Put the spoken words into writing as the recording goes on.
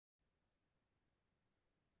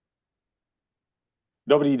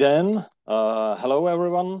Dobrý den. Hello,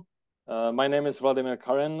 everyone. My name is Vladimir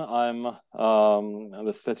Karin. I'm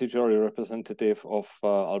the statutory representative of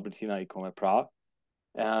Albertina e-commerce Prague.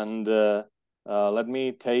 And let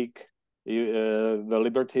me take the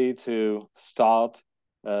liberty to start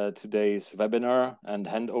today's webinar and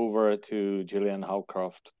hand over to Gillian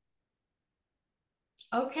Howcroft.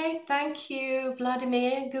 Okay, thank you,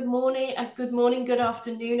 Vladimir. Good morning, good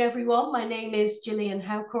afternoon, everyone. My name is Gillian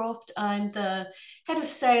Howcroft. I'm the head of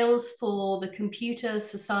sales for the Computer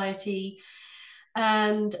Society.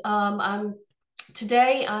 And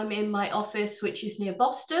today I'm in my office, which is near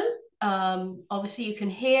Boston. Obviously, you can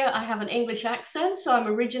hear I have an English accent, so I'm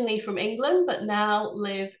originally from England, but now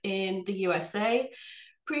live in the USA.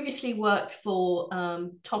 Previously worked for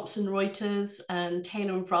Thomson Reuters and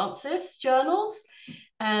Taylor & Francis journals,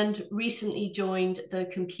 and recently joined the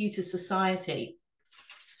Computer Society.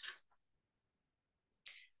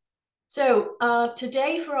 So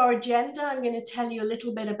today for our agenda, I'm going to tell you a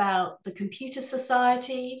little bit about the Computer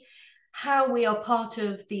Society, how we are part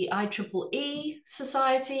of the IEEE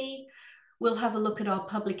Society. We'll have a look at our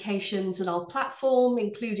publications and our platform,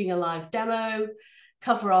 including a live demo,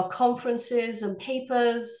 cover our conferences and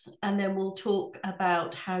papers, and then we'll talk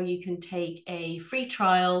about how you can take a free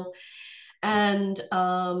trial. And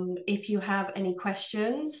if you have any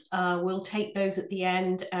questions, we'll take those at the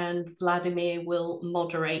end, and Vladimir will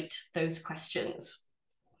moderate those questions.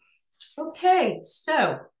 Okay,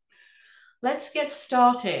 so let's get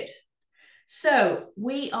started. So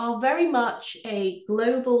we are very much a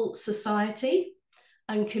global society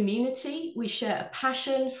and community. We share a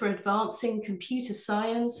passion for advancing computer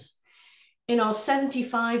science. In our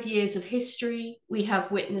 75 years of history, we have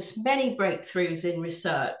witnessed many breakthroughs in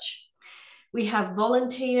research. We have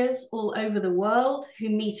volunteers all over the world who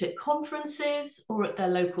meet at conferences or at their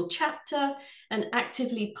local chapter and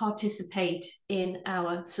actively participate in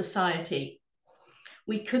our society.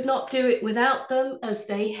 We could not do it without them, as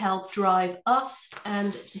they help drive us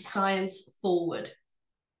and the science forward.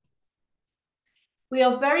 We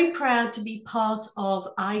are very proud to be part of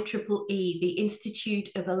IEEE, the Institute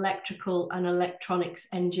of Electrical and Electronics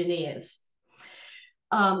Engineers.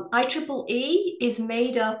 IEEE is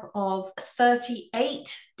made up of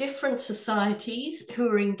 38 different societies who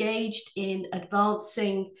are engaged in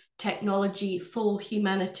advancing technology for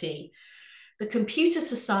humanity. The Computer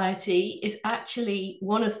Society is actually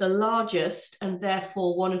one of the largest and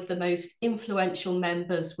therefore one of the most influential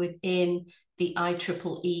members within the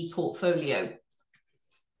IEEE portfolio.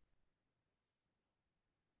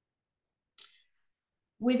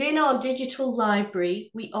 Within our digital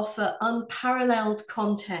library, we offer unparalleled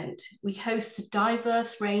content. We host a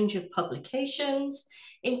diverse range of publications,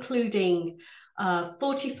 including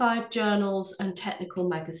 45 journals and technical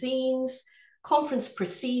magazines, conference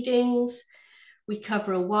proceedings. We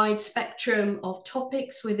cover a wide spectrum of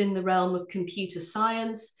topics within the realm of computer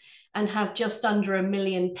science and have just under 1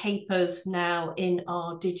 million papers now in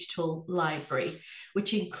our digital library,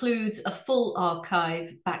 which includes a full archive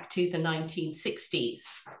back to the 1960s.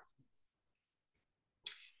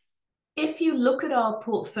 If you look at our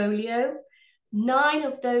portfolio, 9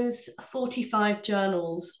 of those 45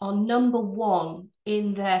 journals are #1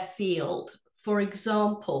 in their field. For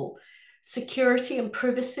example, Security and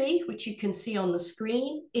Privacy, which you can see on the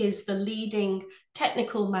screen, is the leading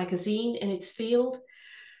technical magazine in its field.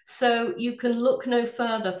 So you can look no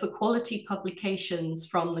further for quality publications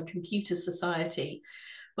from the Computer Society,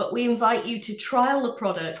 but we invite you to trial the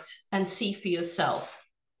product and see for yourself.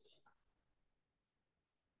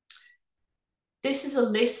 This is a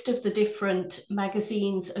list of the different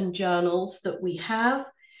magazines and journals that we have.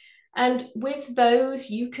 And with those,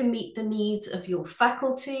 you can meet the needs of your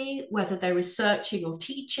faculty, whether they're researching or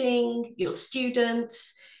teaching, your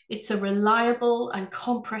students. It's a reliable and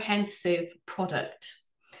comprehensive product.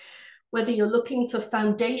 Whether you're looking for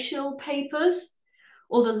foundational papers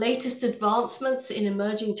or the latest advancements in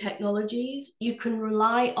emerging technologies, you can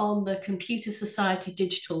rely on the Computer Society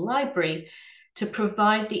Digital Library to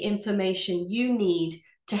provide the information you need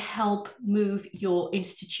to help move your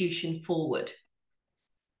institution forward.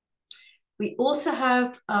 We also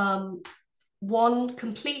have one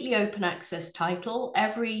completely open access title.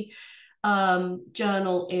 Every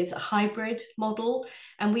journal is a hybrid model.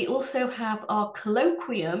 And we also have our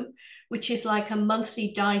colloquium, which is like a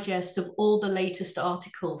monthly digest of all the latest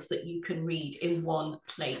articles that you can read in one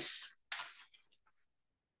place.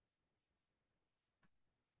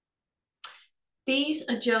 These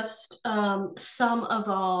are just some of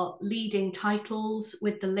our leading titles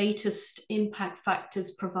with the latest impact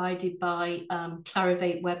factors provided by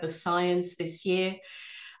Clarivate Web of Science this year.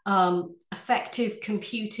 Effective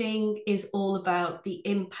computing is all about the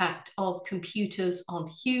impact of computers on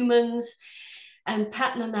humans. And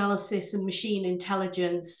pattern analysis and machine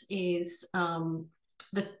intelligence is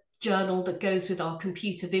the journal that goes with our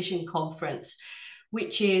computer vision conference,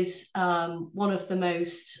 which is one of the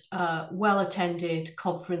most well-attended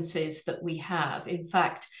conferences that we have. In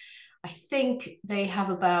fact, I think they have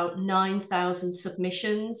about 9,000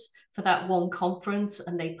 submissions for that one conference,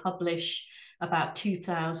 and they publish about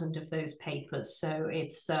 2,000 of those papers. So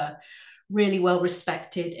it's really well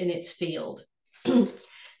respected in its field.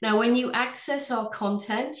 Now, when you access our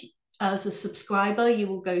content as a subscriber, you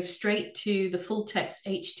will go straight to the full text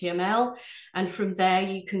HTML, and from there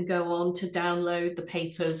you can go on to download the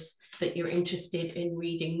papers that you're interested in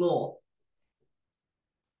reading more.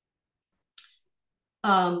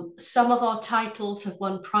 Some of our titles have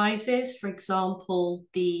won prizes. For example,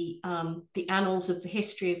 the Annals of the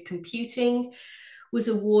History of Computing was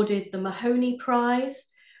awarded the Mahoney Prize,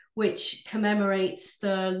 which commemorates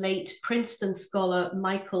the late Princeton scholar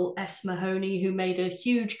Michael S. Mahoney, who made a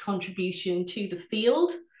huge contribution to the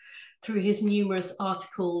field through his numerous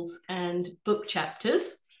articles and book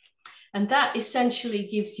chapters. And that essentially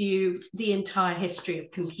gives you the entire history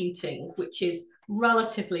of computing, which is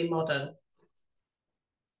relatively modern.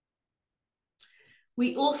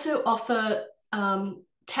 We also offer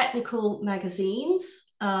technical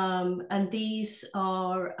magazines, and these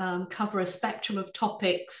are cover a spectrum of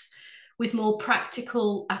topics with more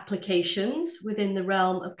practical applications within the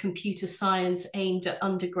realm of computer science aimed at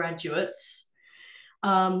undergraduates.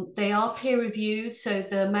 They are peer-reviewed, so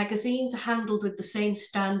the magazines are handled with the same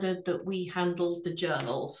standard that we handle the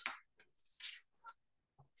journals.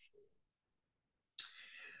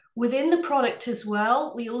 Within the product as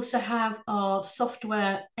well, we also have our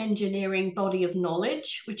software engineering body of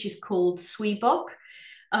knowledge, which is called SWEBOK.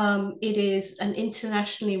 It is an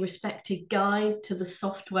internationally respected guide to the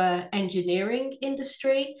software engineering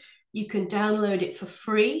industry. You can download it for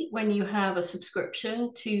free when you have a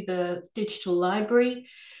subscription to the digital library.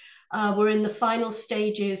 We're in the final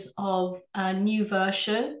stages of a new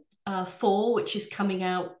version 4, which is coming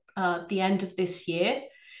out at the end of this year.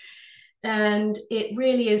 And it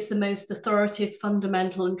really is the most authoritative,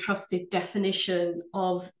 fundamental, and trusted definition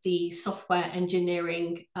of the software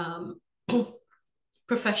engineering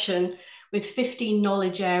profession, with 15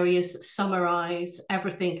 knowledge areas that summarize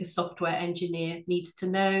everything a software engineer needs to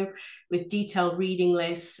know, with detailed reading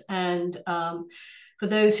lists. And for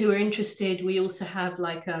those who are interested, we also have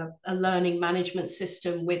like a learning management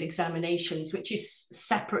system with examinations, which is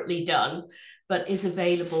separately done, but is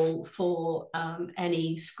available for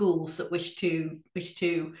any schools that wish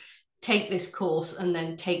to take this course and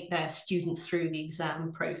then take their students through the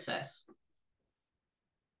exam process.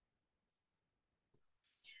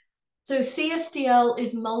 So CSDL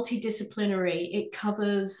is multidisciplinary. It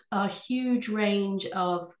covers a huge range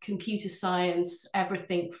of computer science,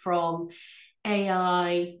 everything from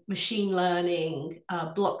AI, machine learning,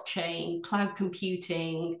 blockchain, cloud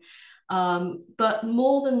computing. But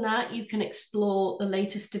more than that, you can explore the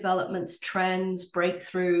latest developments, trends,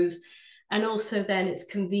 breakthroughs, and also then it's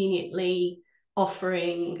conveniently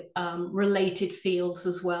offering related fields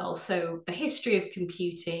as well. So the history of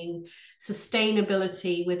computing,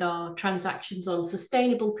 sustainability with our transactions on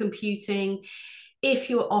sustainable computing. If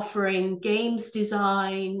you're offering games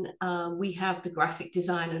design, we have the graphic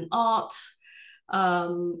design and art.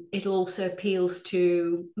 It also appeals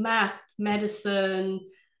to math, medicine,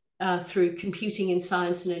 through computing in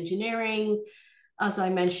science and engineering. As I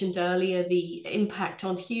mentioned earlier, the impact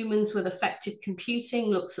on humans with effective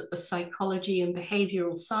computing looks at the psychology and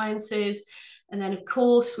behavioral sciences. And then, of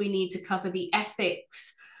course, we need to cover the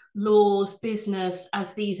ethics, laws, business,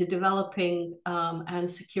 as these are developing, and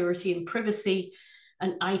security and privacy.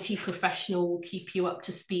 An IT professional will keep you up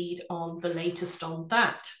to speed on the latest on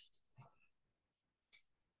that.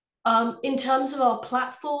 In terms of our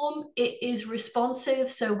platform, it is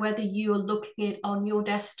responsive. So whether you are looking at it on your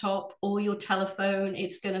desktop or your telephone,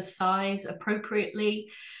 it's going to size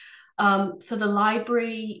appropriately. For the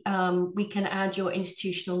library, we can add your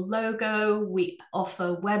institutional logo. We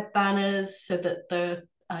offer web banners so that the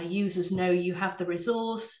users know you have the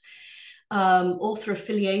resource. Author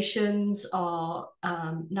affiliations are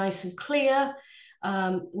nice and clear.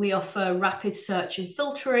 We offer rapid search and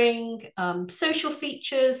filtering, social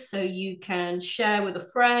features, so you can share with a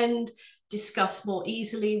friend, discuss more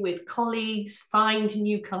easily with colleagues, find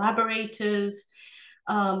new collaborators.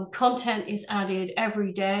 Content is added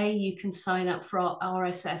every day. You can sign up for our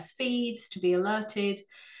RSS feeds to be alerted.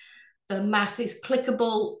 The math is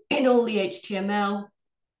clickable in all the HTML.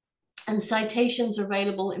 And citations are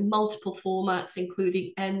available in multiple formats,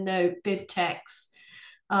 including EndNote, BibTeX.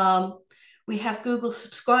 We have Google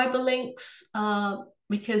subscriber links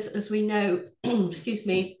because, as we know, excuse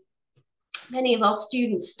me, many of our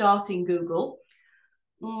students start in Google.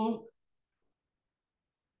 And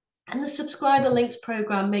the subscriber links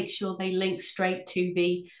program makes sure they link straight to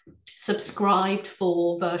the subscribed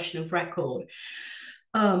for version of record.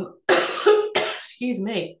 Excuse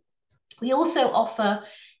me. We also offer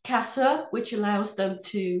CASA, which allows them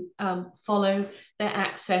to follow their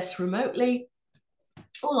access remotely.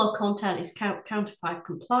 All our content is Counter 5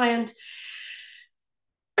 compliant.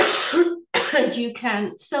 And you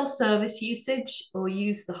can self-service usage or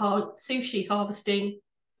use the sushi harvesting.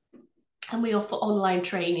 And we offer online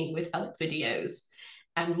training with help videos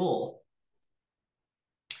and more.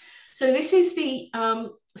 So this is the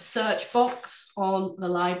search box on the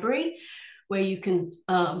library where you can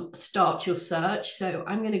start your search. So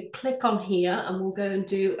I'm going to click on here and we'll go and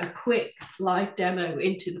do a quick live demo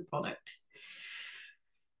into the product.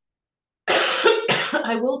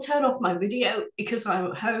 I will turn off my video because I'm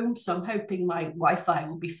at home, so I'm hoping my Wi-Fi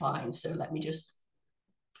will be fine. So let me just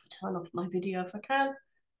turn off my video if I can.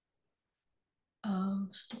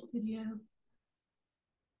 Stop video.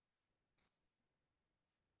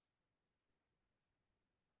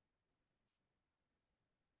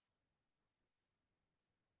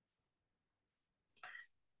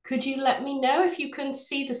 Could you let me know if you can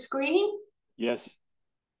see the screen? Yes.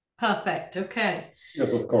 Perfect. Okay.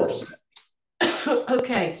 Yes, of course.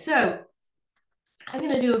 Okay, so I'm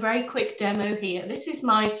going to do a very quick demo here. This is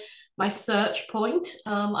my search point.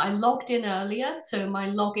 I logged in earlier, so my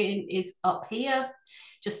login is up here.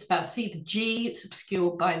 Just about see the G. It's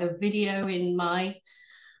obscured by the video in my.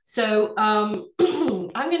 So I'm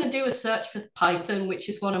going to do a search for Python, which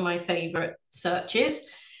is one of my favorite searches.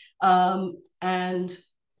 And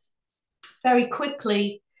very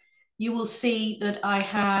quickly, you will see that I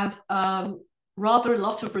have rather a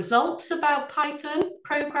lot of results about Python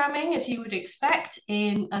programming, as you would expect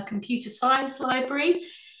in a computer science library.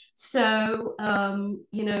 So,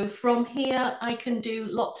 you know, from here, I can do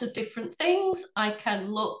lots of different things. I can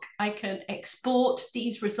export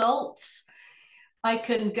these results. I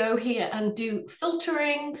can go here and do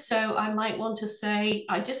filtering. So I might want to say,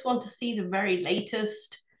 I just want to see the very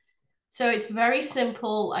latest. So it's very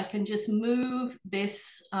simple. I can just move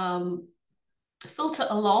this filter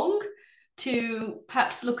along to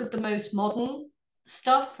perhaps look at the most modern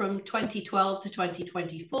stuff from 2012 to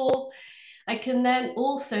 2024. I can then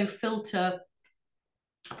also filter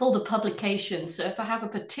for the publication. So if I have a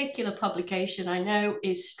particular publication I know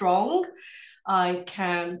is strong, I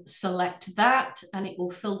can select that and it will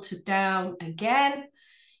filter down again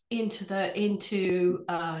into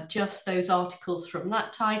just those articles from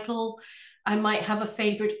that title. I might have a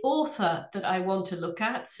favorite author that I want to look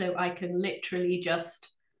at, so I can literally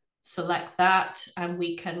just select that and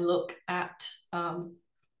we can look at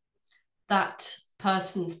that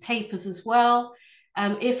person's papers as well.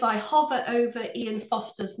 If I hover over Ian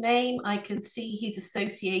Foster's name, I can see he's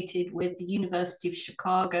associated with the University of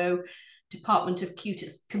Chicago Department of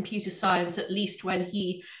Computer Science, at least when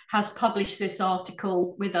he has published this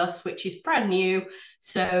article with us, which is brand new.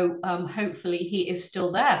 So hopefully he is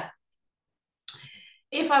still there.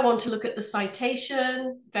 If I want to look at the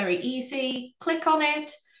citation, very easy, click on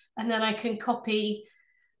it, and then I can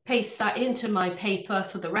paste that into my paper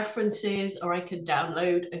for the references, or I can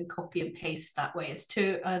download and copy and paste that way as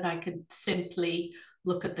too, and I can simply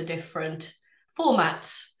look at the different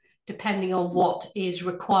formats depending on what is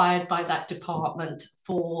required by that department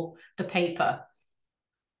for the paper.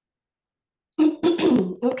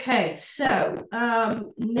 Okay, so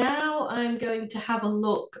now I'm going to have a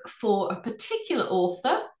look for a particular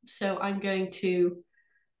author. So I'm going to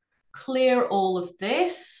clear all of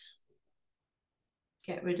this,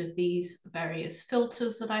 get rid of these various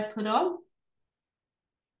filters that I put on.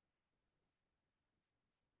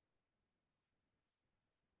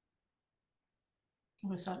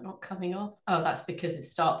 Was that not coming off? Oh, that's because it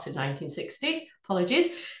starts in 1960. Apologies.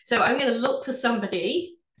 So I'm going to look for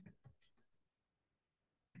somebody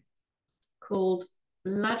called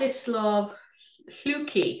Ladislav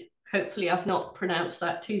Hluky. Hopefully I've not pronounced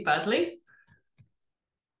that too badly.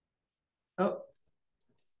 Oh.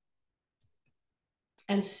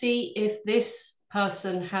 And see if this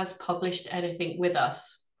person has published anything with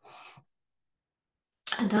us.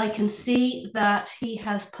 And I can see that he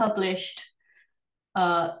has published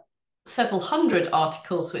several hundred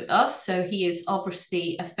articles with us. So he is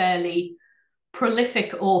obviously a fairly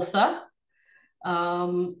prolific author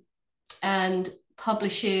and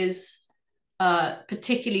publishes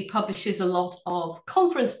particularly publishes a lot of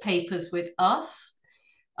conference papers with us.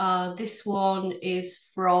 This one is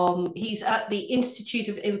he's at the Institute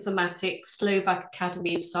of Informatics, Slovak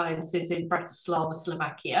Academy of Sciences in Bratislava,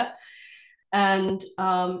 Slovakia. And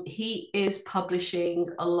he is publishing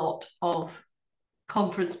a lot of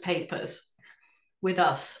conference papers with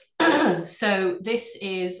us. So this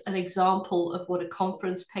is an example of what a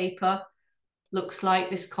conference paper looks like.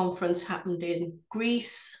 This conference happened in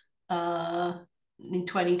Greece in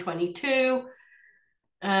 2022.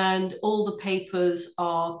 And all the papers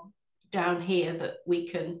are down here that we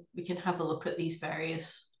can have a look at these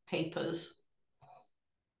various papers.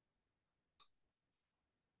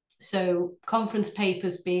 So conference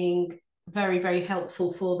papers being very, very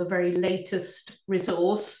helpful for the very latest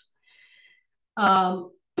resource.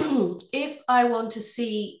 If I want to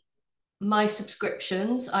see my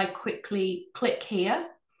subscriptions, I quickly click here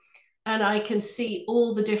and I can see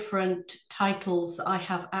all the different titles that I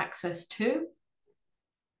have access to.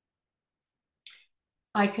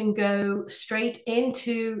 I can go straight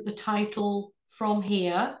into the title from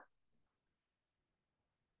here.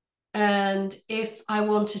 And if I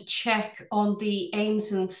want to check on the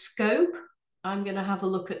aims and scope, I'm going to have a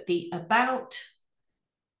look at the About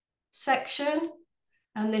section.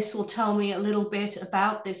 And this will tell me a little bit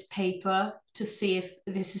about this paper to see if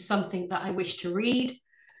this is something that I wish to read.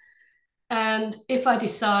 And if I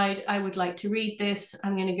decide I would like to read this,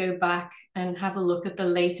 I'm going to go back and have a look at the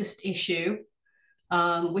latest issue,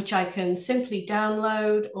 which I can simply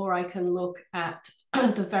download, or I can look at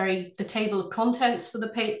the table of contents for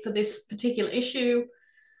this particular issue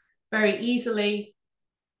very easily.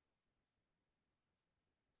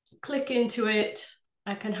 Click into it.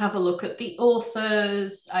 I can have a look at the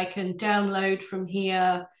authors. I can download from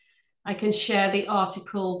here. I can share the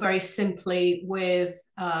article very simply with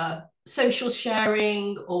social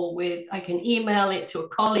sharing, or I can email it to a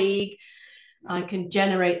colleague. I can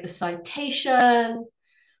generate the citation.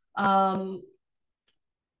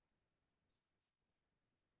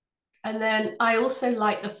 And then I also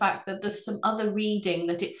like the fact that there's some other reading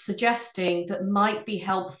that it's suggesting that might be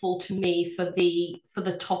helpful to me for the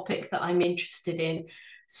topic that I'm interested in.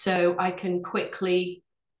 So I can quickly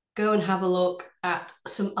go and have a look at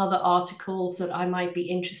some other articles that I might be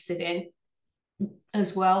interested in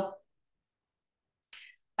as well.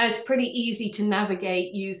 It's pretty easy to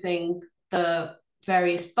navigate using the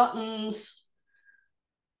various buttons.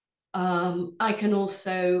 I can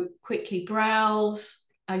also quickly browse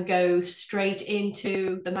and go straight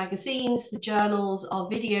into the magazines, the journals, our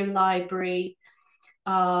video library,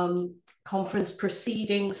 conference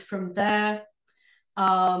proceedings from there.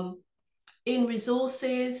 In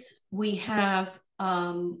resources, we have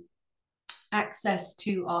access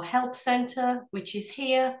to our help center, which is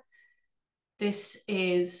here. This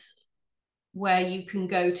is where you can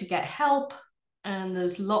go to get help, and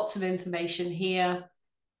there's lots of information here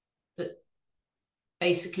that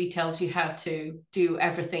basically tells you how to do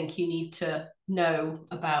everything you need to know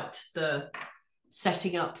about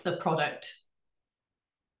setting up the product.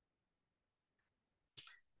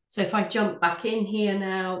 So if I jump back in here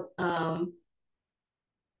now, I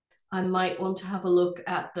might want to have a look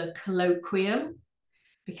at the colloquium,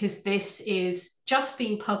 because this is just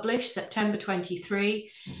being published September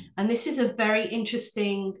 23. And this is a very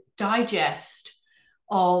interesting digest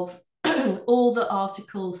of all the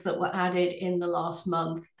articles that were added in the last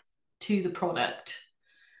month to the product.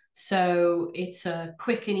 So it's a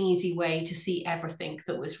quick and easy way to see everything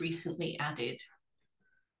that was recently added.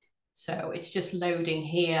 So it's just loading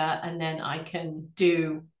here, and then I can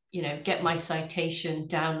get my citation,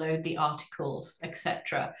 download the articles,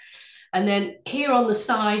 etc. And then here on the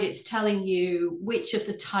side, it's telling you which of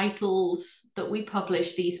the titles that we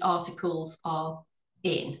publish these articles are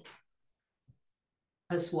in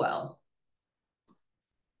as well.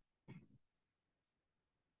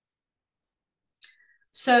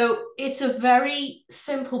 So it's a very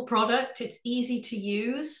simple product. It's easy to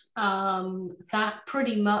use. That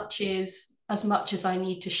pretty much is as much as I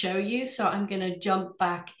need to show you. So I'm going to jump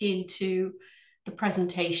back into the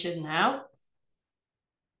presentation now.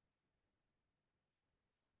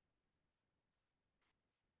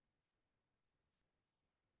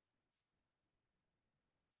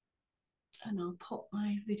 And I'll pop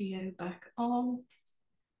my video back on.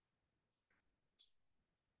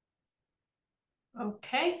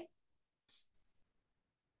 Okay.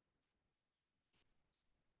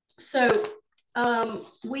 So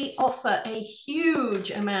we offer a huge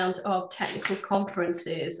amount of technical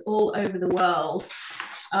conferences all over the world.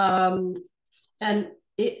 And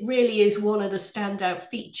it really is one of the standout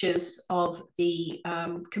features of the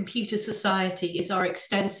Computer Society is our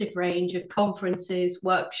extensive range of conferences,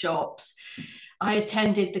 workshops. I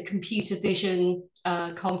attended the Computer Vision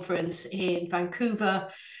conference in Vancouver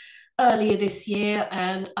earlier this year,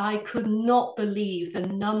 and I could not believe the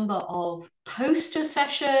number of poster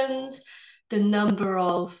sessions, the number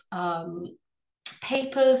of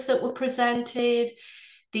papers that were presented,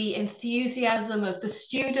 the enthusiasm of the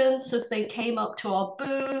students as they came up to our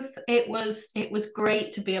booth. It was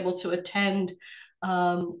great to be able to attend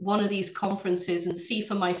one of these conferences and see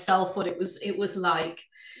for myself what it was like.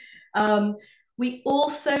 We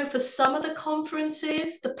also, for some of the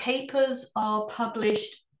conferences, the papers are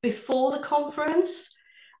published before the conference,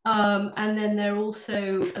 and then they're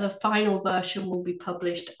also, the final version will be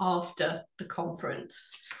published after the conference.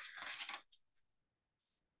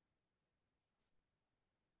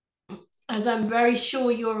 As I'm very sure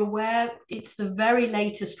you're aware, it's the very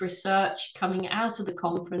latest research coming out of the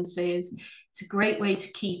conferences. It's a great way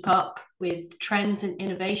to keep up with trends and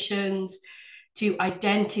innovations, to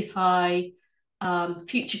identify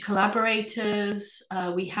future collaborators.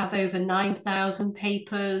 We have over 9,000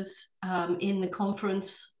 papers in the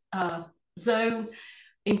conference zone,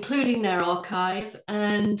 including their archive.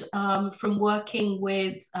 And from working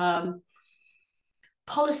with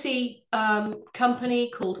policy company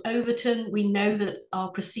called Overton, we know that our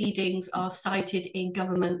proceedings are cited in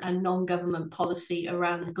government and non-government policy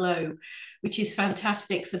around the globe, which is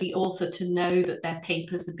fantastic for the author to know that their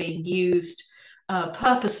papers are being used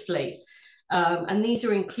purposefully. And these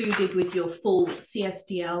are included with your full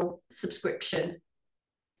CSDL subscription.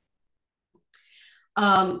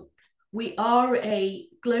 We are a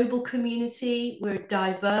global community. We're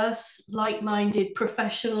diverse, like-minded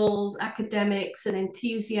professionals, academics, and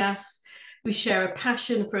enthusiasts. We share a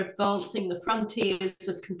passion for advancing the frontiers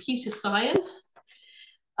of computer science.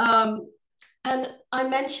 And I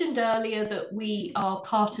mentioned earlier that we are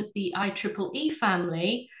part of the IEEE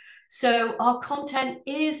family. So our content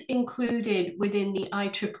is included within the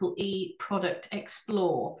IEEE Product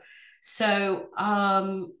Explore. So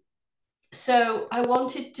I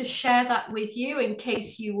wanted to share that with you in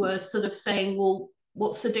case you were sort of saying, well,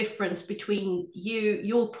 what's the difference between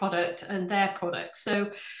your product and their product?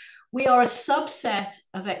 So we are a subset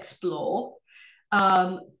of Explore,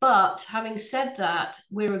 but having said that,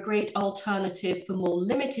 we're a great alternative for more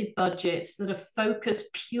limited budgets that are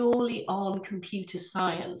focused purely on computer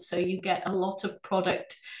science. So you get a lot of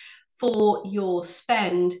product for your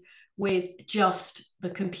spend with just the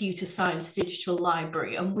computer science digital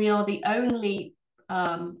library. And we are the only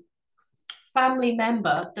family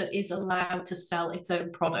member that is allowed to sell its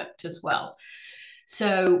own product as well.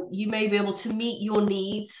 So you may be able to meet your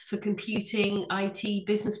needs for computing, IT,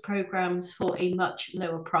 business programs for a much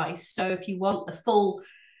lower price. So if you want the full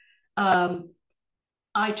IEEE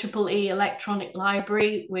electronic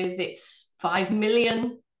library with its 5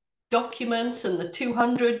 million documents and the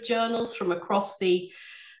 200 journals from across the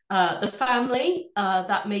family,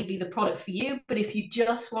 that may be the product for you. But if you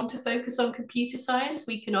just want to focus on computer science,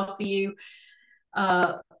 we can offer you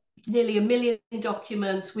nearly 1 million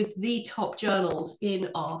documents with the top journals in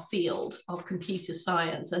our field of computer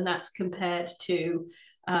science. And that's compared to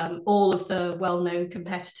all of the well-known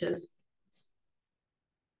competitors.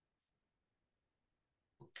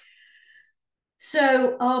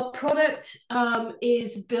 So our product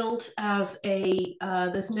is built as a,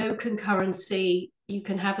 there's no concurrency. You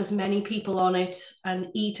can have as many people on it and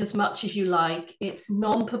eat as much as you like. It's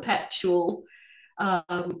non-perpetual.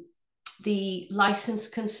 The license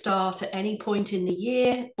can start at any point in the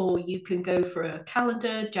year, or you can go for a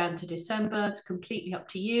calendar, Jan to December. It's completely up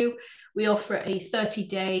to you. We offer a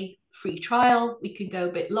 30-day free trial. We can go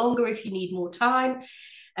a bit longer if you need more time.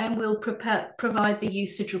 And we'll provide the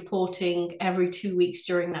usage reporting every 2 weeks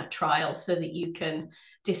during that trial so that you can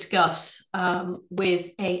discuss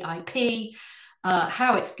with AIP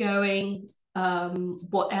how it's going,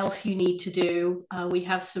 what else you need to do. We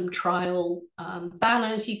have some trial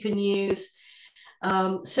banners you can use.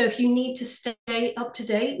 So if you need to stay up to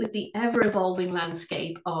date with the ever-evolving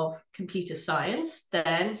landscape of computer science,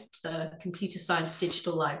 then the Computer Science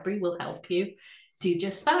Digital Library will help you do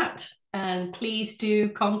just that. And please do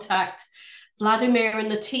contact Vladimir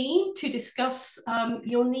and the team to discuss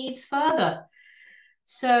your needs further.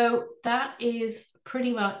 So that is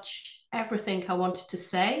pretty much everything I wanted to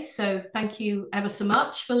say. So thank you ever so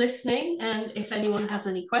much for listening. And if anyone has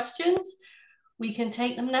any questions, we can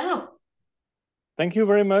take them now. Thank you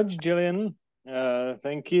very much, Gillian.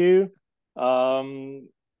 Thank you. I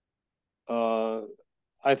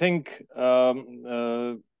think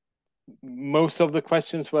most of the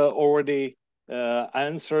questions were already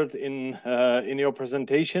answered in your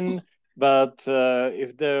presentation. But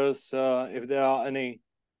if there are any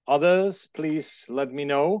others, please let me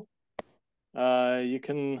know. You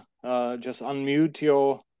can just unmute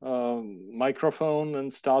your microphone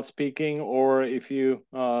and start speaking, or if you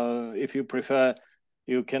prefer,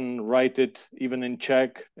 you can write it even in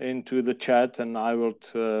Czech into the chat, and I will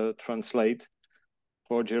translate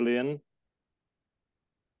for Gillian.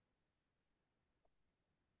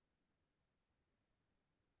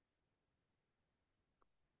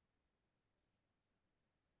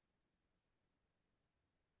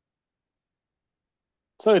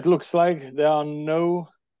 So it looks like there are no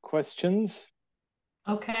questions.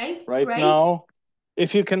 Okay, right great. now.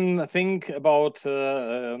 If you can think about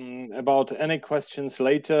any questions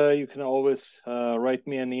later, you can always write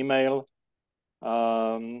me an email.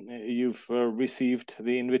 You've received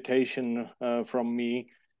the invitation from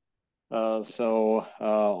me, so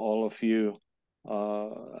all of you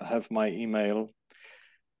have my email.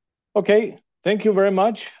 Okay, thank you very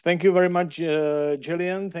much. Thank you very much,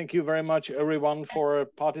 Gillian. Thank you very much, everyone, for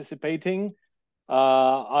participating.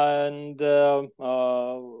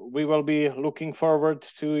 We will be looking forward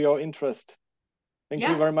to your interest. Thank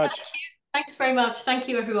you very much. Thank you. Thanks very much. Thank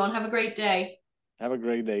you, everyone. Have a great day. Have a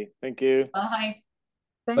great day. Thank you. Bye.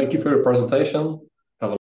 Thank you for your presentation.